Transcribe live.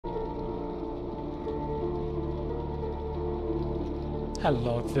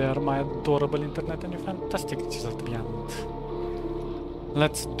Hello there, my adorable internet and your fantastic creatures beyond.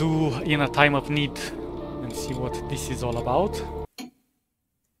 Let's do In a Time of Need and see what this is all about.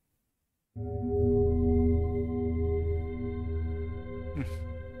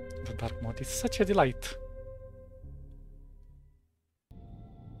 The dark mode is such a delight.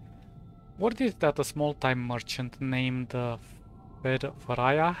 Word is that a small-time merchant named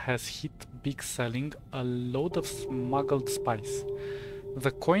Faraya has hit big selling a load of smuggled spice.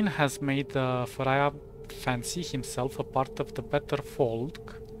 The coin has made Faraya fancy himself a part of the better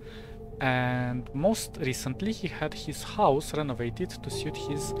folk, and most recently he had his house renovated to suit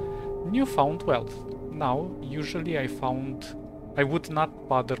his newfound wealth. Now, usually I would not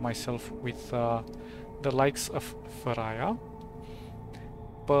bother myself with the likes of Faraya,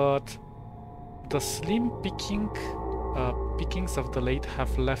 but the slim pickings of the late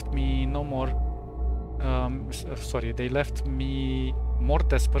have left me no more. They left me more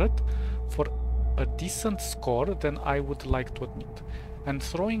desperate for a decent score than I would like to admit. And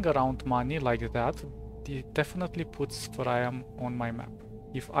throwing around money like that definitely puts Faraya on my map.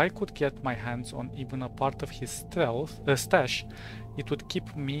 If I could get my hands on even a part of his stash, it would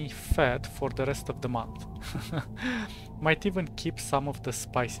keep me fed for the rest of the month. Might even keep some of the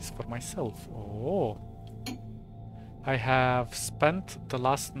spices for myself. Oh. I have spent the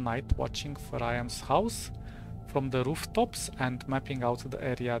last night watching Faraya's house from the rooftops and mapping out the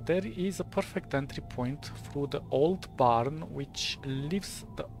area. There is a perfect entry point through the old barn which leaves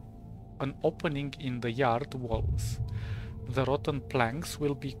an opening in the yard walls. The rotten planks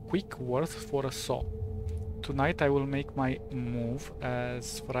will be quick work for a saw. Tonight I will make my move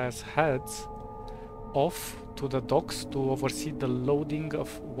as Faraya's heads off to the docks to oversee the loading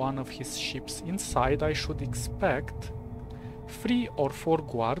of one of his ships. Inside I should expect 3 or 4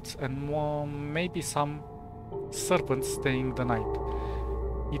 guards and maybe some servants staying the night.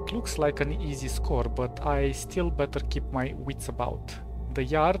 It looks like an easy score, but I still better keep my wits about. The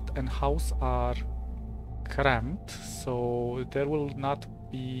yard and house are cramped, so there will not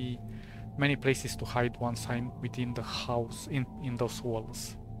be many places to hide once I'm within the house, in those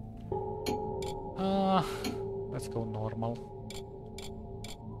walls. Let's go normal.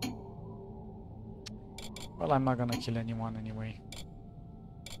 Well, I'm not gonna kill anyone anyway.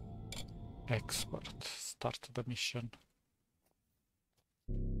 Expert. Start the mission.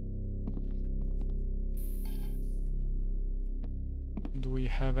 Do we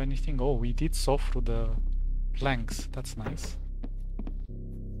have anything? Oh, we did saw through the planks. That's nice.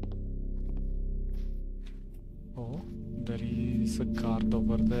 Oh, there is a guard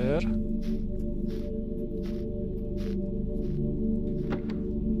over there.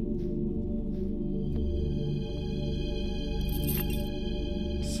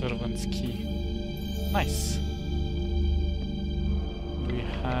 Servant's key. Nice. Do we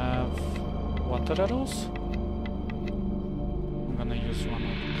have water arrows? I'm gonna use one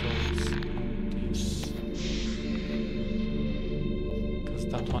of those on this, because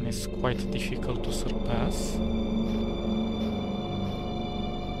that one is quite difficult to surpass.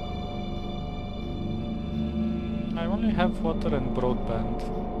 I only have water and broadband.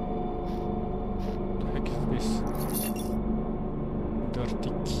 What the heck is this?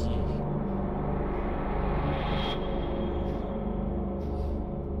 Dirty key.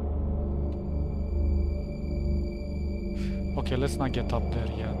 Okay, let's not get up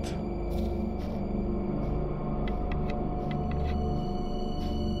there yet.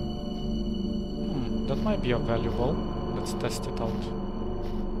 That might be valuable. Let's test it out.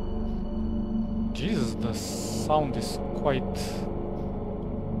 Jesus, the sound is quite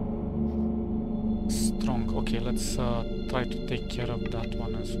strong. Okay, let's try to take care of that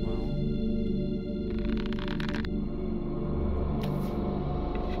one as well.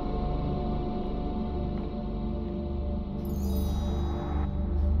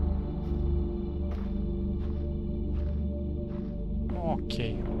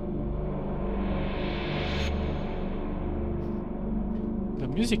 Okay. The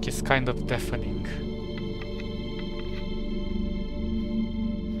music is kind of deafening.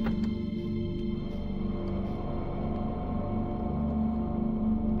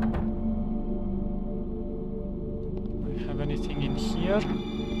 Anything in here?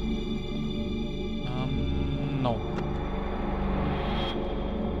 No.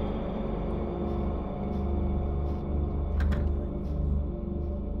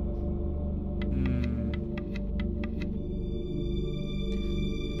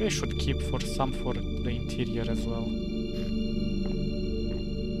 Maybe I should keep some for the interior as well.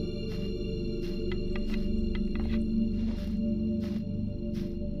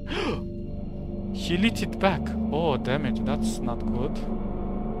 He lit it back. Oh, damn it, that's not good.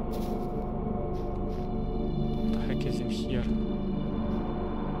 What the heck is in here?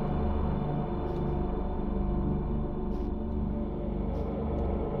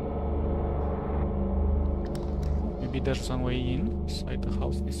 Maybe there's a way in inside the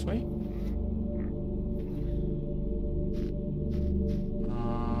house this way.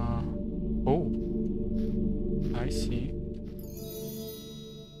 Oh, I see.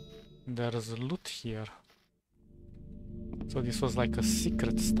 There's loot here. So this was like a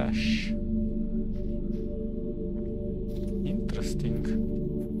secret stash. Interesting.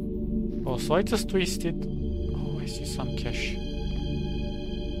 Oh, so I just wasted... Oh, I see some cash.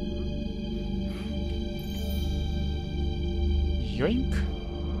 Yoink.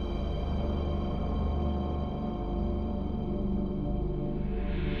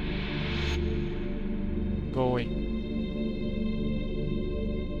 Go away.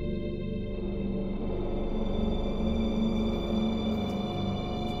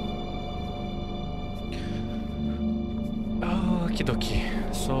 Okie dokie.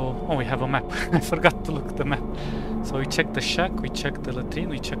 So, oh, we have a map. I forgot to look at the map. So we checked the shack, we checked the latrine,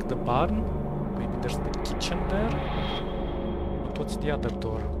 we checked the barn. Maybe there's the kitchen there. But what's the other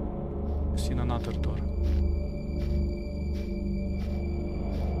door? I've seen another door.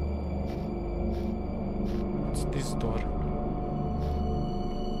 What's this door?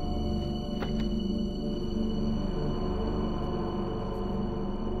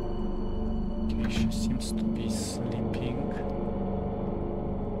 Okay, she seems to be sleeping.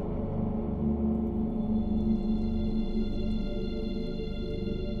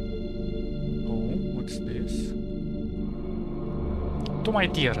 What's this? To my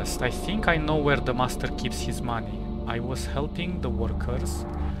dearest, I think I know where the master keeps his money. I was helping the workers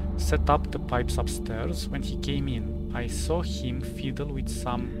set up the pipes upstairs when he came in. I saw him fiddle with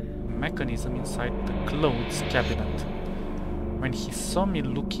some mechanism inside the clothes cabinet. When he saw me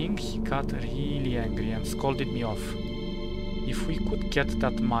looking, he got really angry and scolded me off. If we could get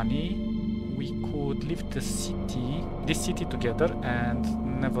that money, we could leave this city together and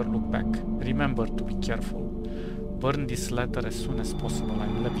never look back. Remember to be careful. Burn this letter as soon as possible. I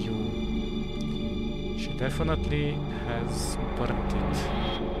love you. She definitely has burned it.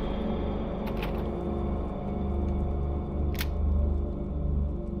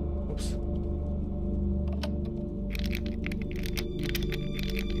 Oops.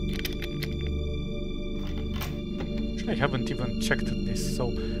 I haven't even checked this,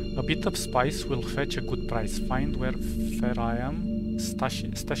 so a bit of spice will fetch a good price. Find where Ferayam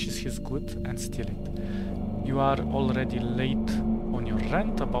stashes his goods and steal it. You are already late on your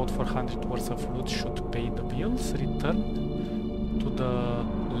rent. About 400 worth of loot should pay the bills. Return to the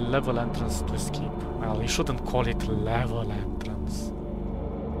level entrance to escape. Well, you shouldn't call it level entrance.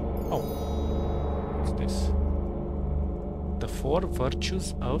 Oh, what's this? The 4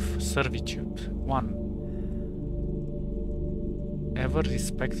 virtues of servitude. 1. Ever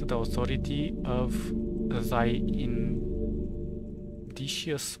respect the authority of thy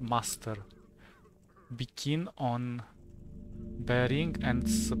indicious master. Be keen on bearing and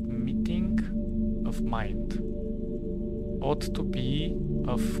submitting of mind. Ought to be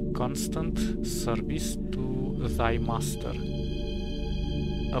of constant service to thy master.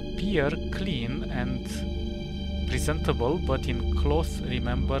 Appear clean and presentable, but in cloth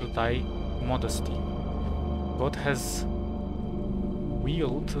remember thy modesty. God has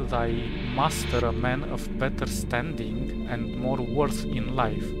willed thy master a man of better standing and more worth in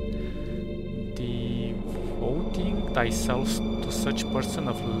life. Devoting thyself to such person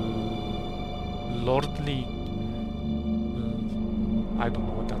of lordly, I don't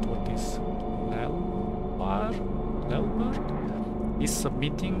know what that word is, Lelbar, is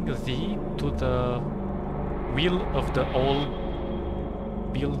submitting thee to the will of the all-building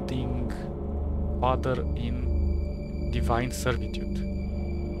Father in divine servitude.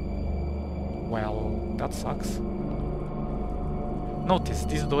 Well, that sucks. Notice,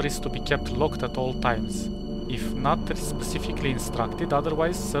 this door is to be kept locked at all times, if not specifically instructed,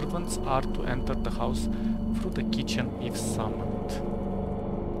 otherwise servants are to enter the house through the kitchen if summoned.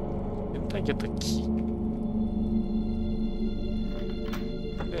 Didn't I get a key?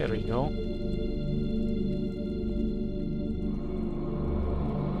 There we go.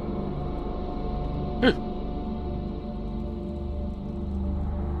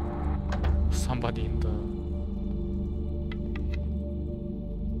 Somebody in the...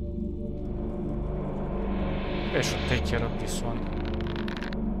 I should take care of this one.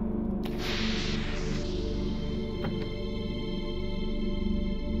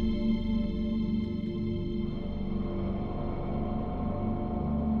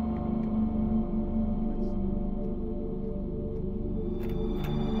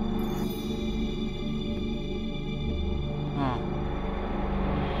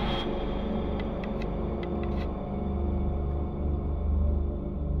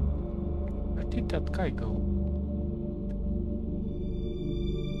 did that guy go?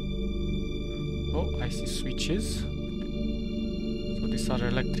 Oh, I see switches. So these are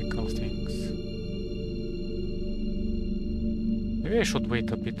electrical things. Maybe I should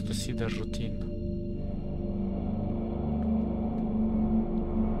wait a bit to see the routine.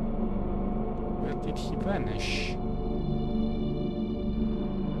 Where did he vanish?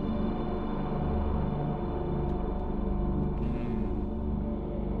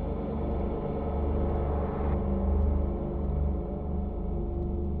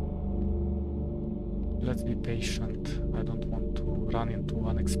 Let's be patient. I don't want to run into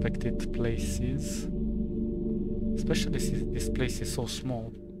unexpected places. Especially since this place is so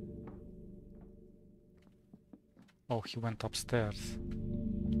small. Oh, he went upstairs.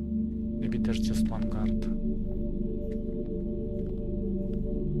 Maybe there's just one guard.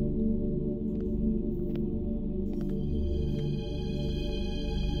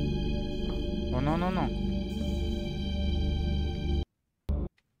 Oh, no, no, no.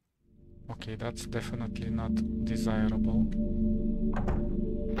 Okay, that's definitely not desirable.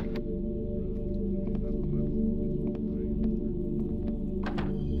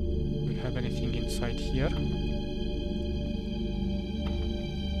 Do we have anything inside here?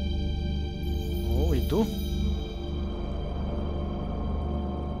 Oh, we do.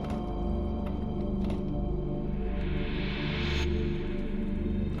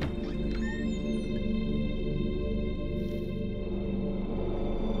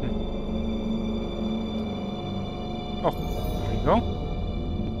 Oh, there we go.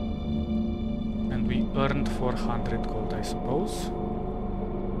 And we earned 400 gold, I suppose.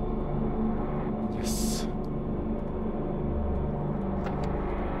 Yes.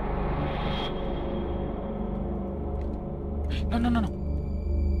 No, no, no, no.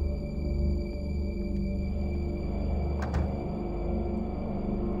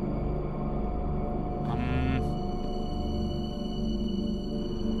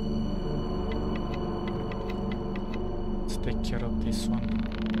 Let's take care of this one.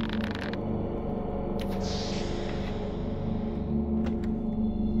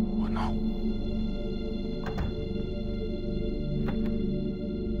 Oh no.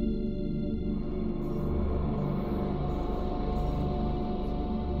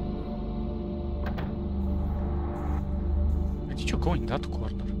 Where did you go in that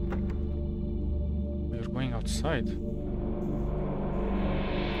corner? You're going outside.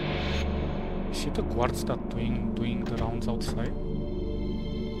 See the guards that doing the rounds outside?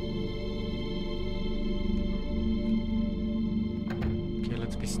 Okay,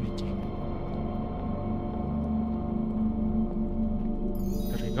 let's be sneaky.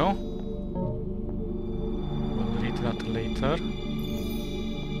 There we go. We'll read that later.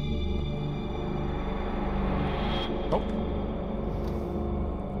 Nope.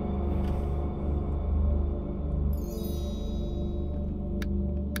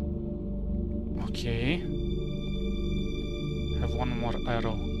 Okay. Have one more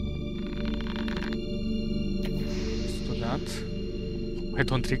arrow. Let's do that. I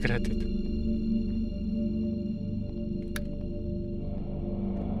don't regret it.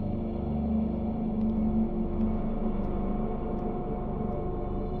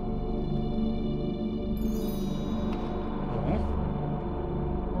 Oh.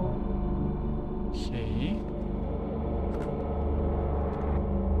 Okay.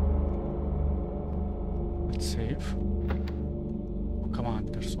 Save. Oh, come on,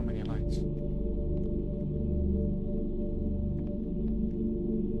 there's so many lights.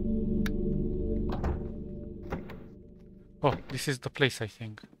 Oh, this is the place, I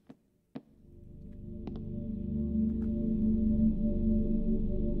think.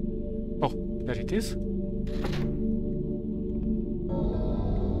 Oh, there it is.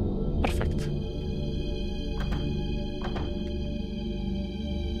 Perfect.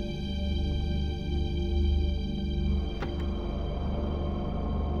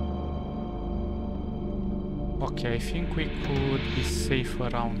 Okay, I think we could be safe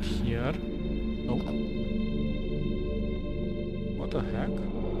around here. Oh. What the heck?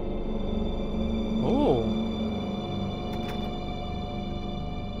 Oh.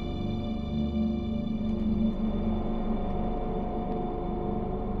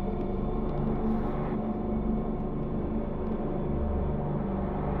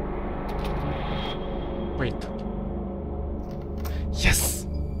 Wait. Yes!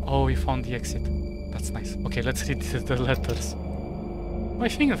 Oh, we found the exit. That's nice. Okay, let's read the letters. I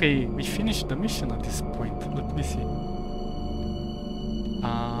think we finished the mission at this point. Let me see.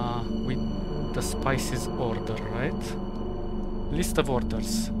 With the spices order, right? List of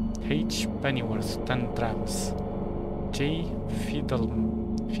orders. H. Pennyworth, 10 drams. J.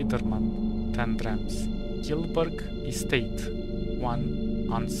 Fiederman, 10 drams. Gilberg Estate, 1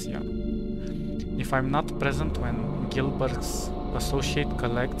 Ansia. If I'm not present when Gilbert's associate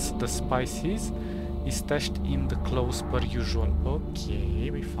collects the spices, is stashed in the clothes per usual.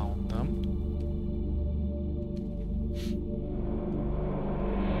 Okay, we found them.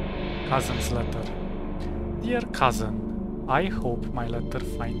 Cousin's letter. Dear cousin, I hope my letter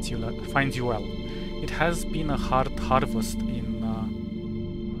finds you well. It has been a hard harvest in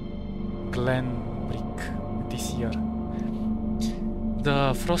Glenbrick this year.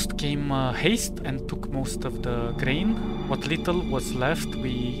 The frost came haste and took most of the grain. What little was left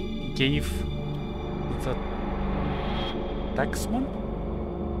we gave the taxman.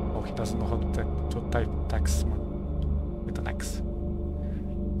 Oh, he doesn't know how to type taxman with an X.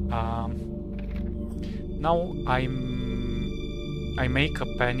 Now I make a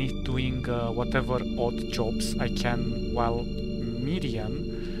penny doing whatever odd jobs I can while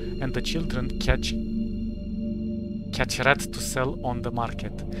Miriam and the children catch rat to sell on the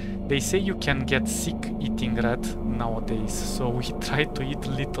market. They say you can get sick eating rat nowadays, so we try to eat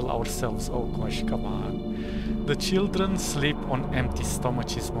little ourselves. Oh gosh, come on. The children sleep on empty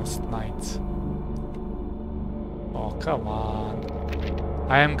stomachs most nights. Oh, come on.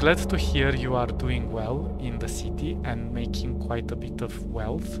 I am glad to hear you are doing well in the city and making quite a bit of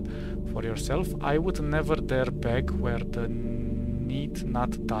wealth for yourself. I would never dare beg where the need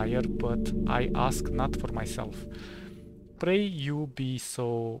not dire, but I ask not for myself. Pray you be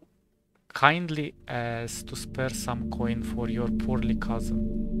so kindly as to spare some coin for your poorly cousin.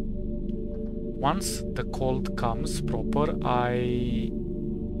 Once the cold comes proper, I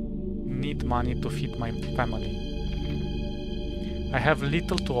need money to feed my family. I have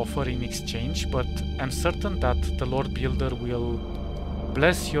little to offer in exchange, but am certain that the Lord Builder will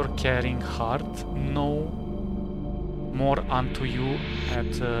bless your caring heart. No more unto you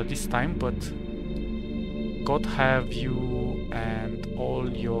at this time, but God have you and all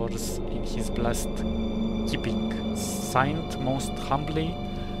yours in his blessed keeping. Signed most humbly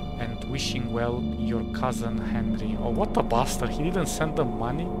and wishing well, your cousin Henry. Oh, what a bastard, he didn't send them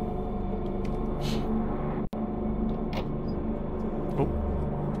money. Oh,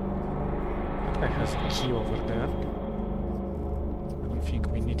 that guy has a key over there. I don't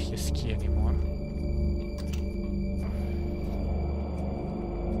think we need his key anymore.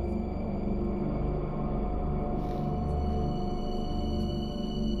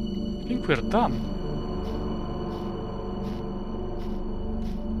 I think we're done.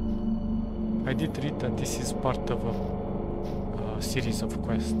 I did read that this is part of a series of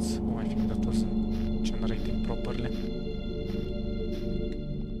quests. Oh, I think that wasn't generating properly.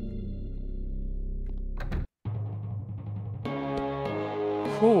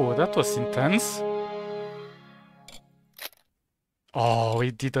 Oh, that was intense. Oh,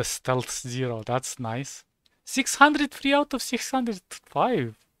 we did a stealth 0. That's nice. 603 out of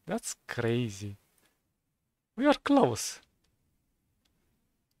 605. That's crazy. We are close.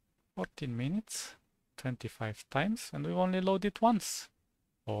 14 minutes, 25 times, and we only loaded once.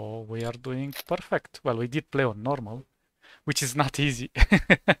 Oh, we are doing perfect. Well, we did play on normal, which is not easy.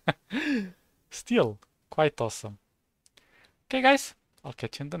 Still, quite awesome. Okay, guys, I'll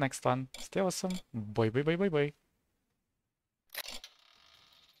catch you in the next one. Stay awesome. Bye, bye, bye, bye, bye.